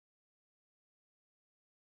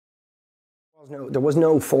There was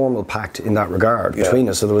no formal pact in that regard between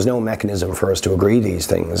us, so there was no mechanism for us to agree these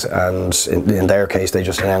things, and in their case they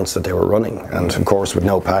just announced that they were running, and of course with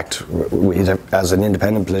no pact, as an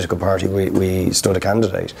independent political party we stood a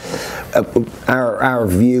candidate. Our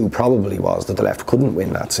view probably was that the left couldn't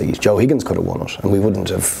win that seat. Joe Higgins could have won it, and we wouldn't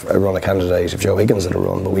have run a candidate if Joe Higgins had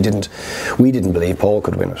run, but we didn't believe Paul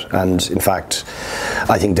could win it, and in fact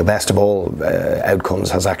I think the best of all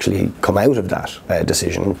outcomes has actually come out of that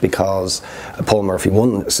decision, because Paul Murphy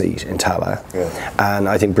won a seat in Tala, and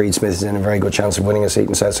I think Breed Smith is in a very good chance of winning a seat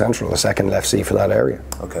in South Central, a second left seat for that area.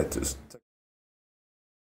 Okay,